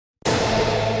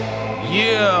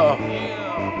Yeah.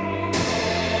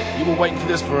 You been waiting for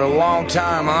this for a long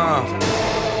time, huh?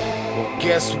 Well,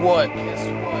 guess what?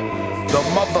 The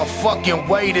motherfucking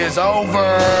wait is over.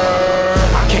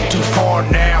 I came too far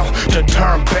now to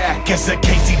turn back. As a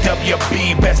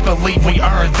KCWB, best believe we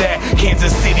earned that.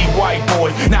 Kansas City white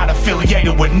boy, not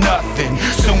affiliated with nothing.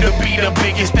 Soon to be the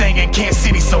biggest thing in Kansas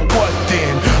City, so what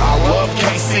then? I love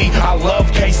KC, I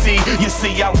love KC. You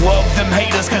see, I love them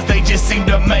haters, cause they just seem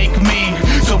to make me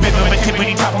so vivid,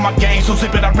 tippity top of my game. So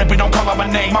zip it, I rip it, don't call out my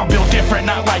name. I'm built different,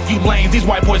 not like you lames. These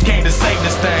white boys came to save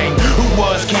this thing. Who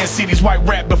was Kansas City's white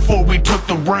rap before we took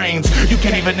the reins? You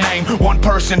can't even name one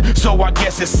person, so I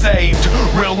guess it's saved.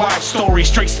 Real life story,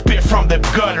 straight spit from the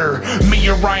gutter. Me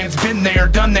or Ryan's been there,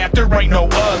 done that, there ain't no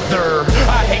other.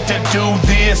 I hate to do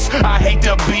this, I hate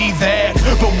to be that,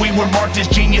 but we were marked as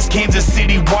genius, Kansas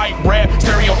City white rap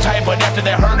stereotype. But after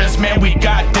that hurt us, man, we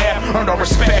got that. Earned our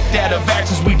respect out of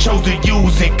actions we chose to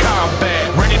use in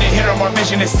combat. Ready to hit our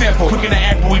vision is simple, quick in the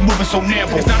act, but we moving so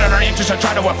nimble. It's not in our interest, I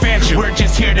try to offend you. We're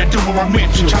just here to do what we're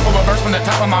meant to. Chop up a verse from the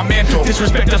top of my mental.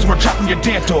 Disrespect us, we're chopping your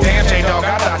dental. Damn, J-Dog,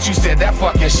 I thought you said that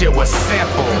fucking shit was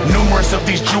simple. Numerous of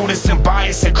these Judas and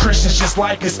bias and Christians just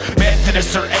like us,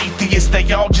 Methodists or atheists,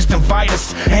 they all just invite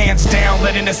us. Hands down,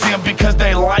 letting us in because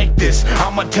they like this.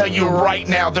 I'ma tell you right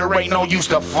now, there ain't no use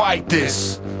to fight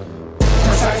this.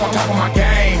 Precise on top of my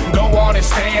game, go on and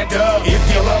stand up. If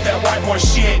you love that white boy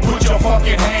shit, put your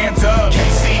fucking hands up.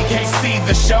 KC,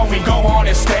 the show me, go on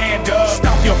and stand up.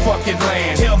 Stop your fucking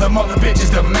land, tell them other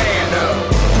bitches to man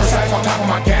up. Precise on top of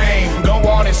my game, go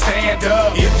on and stand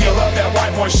up. If you love that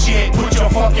white boy shit, put your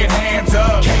fucking hands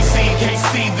up.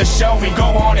 KC, the show me, go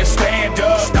on and stand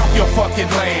up. Stop your fucking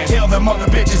land, tell them other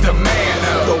bitches to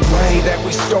man up. The way that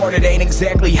we started ain't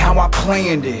exactly how I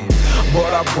planned it,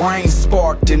 but our brains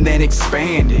sparked and then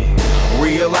expanded.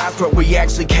 Realized what we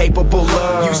actually capable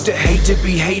of. Used to hate to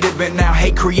be hated, but now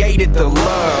hate created the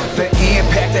love. The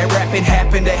impact that rapping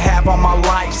happened to have on my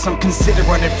life, some consider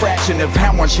an infraction of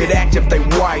how one should act if they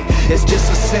white. It's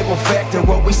just a simple fact of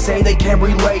what we say they can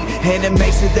relate, and it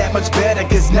makes it that much better,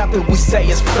 cause nothing we say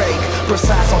is fake.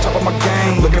 Precise on top of my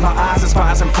game, look in my eyes, it's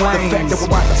fires and flames. The fact that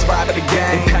we're white, that's survive of the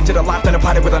game. Impacted a life, then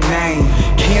applied with a name.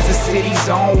 Kansas City's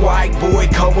own white boy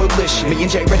coalition. Me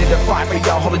and Jay ready to fight for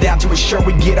y'all, hold it down to ensure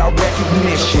we get our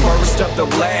recognition. First up, the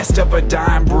last of a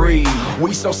dying breed.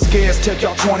 We so scarce, took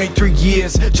y'all 23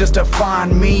 years just to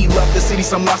find me. Love the city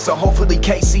so much, so hopefully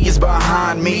KC is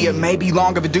behind me. It may be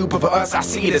long overdue, but for us, I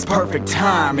see it as perfect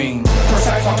timing.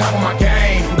 Precise on top of my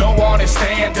game, go on and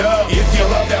stand up. If you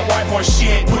love that white boy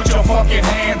shit, put your fucking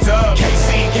hands up.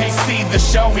 KC, the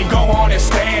show me, go on and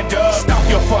stand up. Stop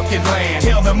your fucking land,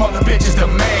 tell them other bitches to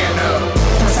man up.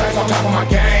 Precise on top of my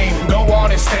game, go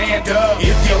on and stand up.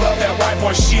 If you love that white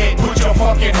boy shit, put your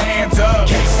fucking hands up.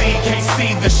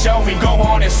 KC, the show me, go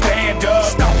on and stand up.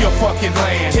 Stop your fucking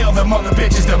land, tell them other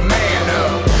bitches to man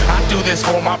up. I do this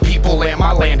for my people and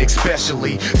my land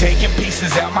especially, taking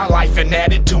pieces out my life and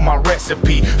add it to my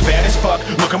recipe. Fat as fuck,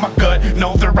 look at my gut,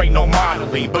 no there ain't no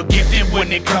modeling, but gifted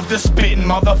when it comes to spitting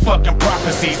motherfucking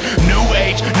prophecies. New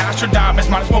age, Nostradamus,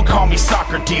 might as well call me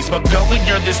Socrates. But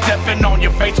gullier than stepping on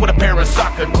your face with a pair of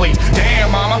soccer cleats.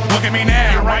 Damn mama, look at me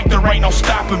now, you're right, there ain't no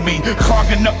stopping me.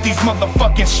 Clogging up these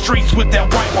motherfucking streets with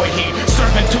that white boy heat.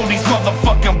 Serving to these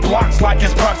motherfucking blocks like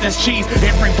it's processed cheese.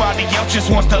 Everybody else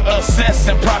just wants to assess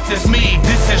and process me.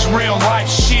 This is real life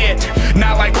shit,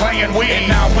 not like playing weed. And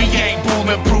now we ain't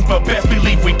bulletproof, but best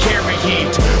believe we carry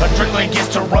heat. Adrenaline gets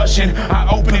to rushing, I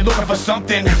open it looking for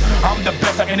something. I'm the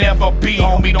best I can ever be,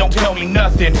 homie, don't tell me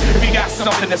nothing. If you got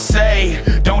something to say,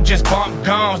 don't just bump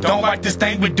gums. Don't like this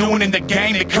thing we're doing in the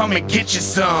game, to come and get you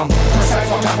some.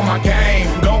 Precise on top of my game,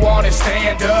 go on and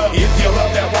stand up. If you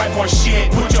love that white boy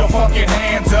shit, put your fucking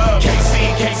hands up.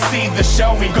 KC, the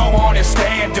show me, go on and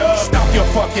stand up. Stop your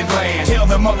fucking land, tell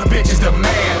them other bitches to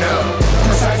man up.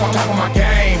 Precise on top of my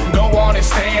game, go on and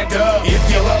stand up. If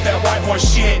you love that white boy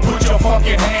shit, put your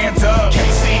fucking hands up.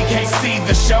 KC,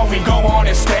 the show me, go on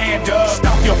and stand up.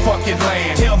 Stop your fucking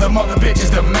land, tell them other bitches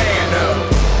to man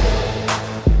up.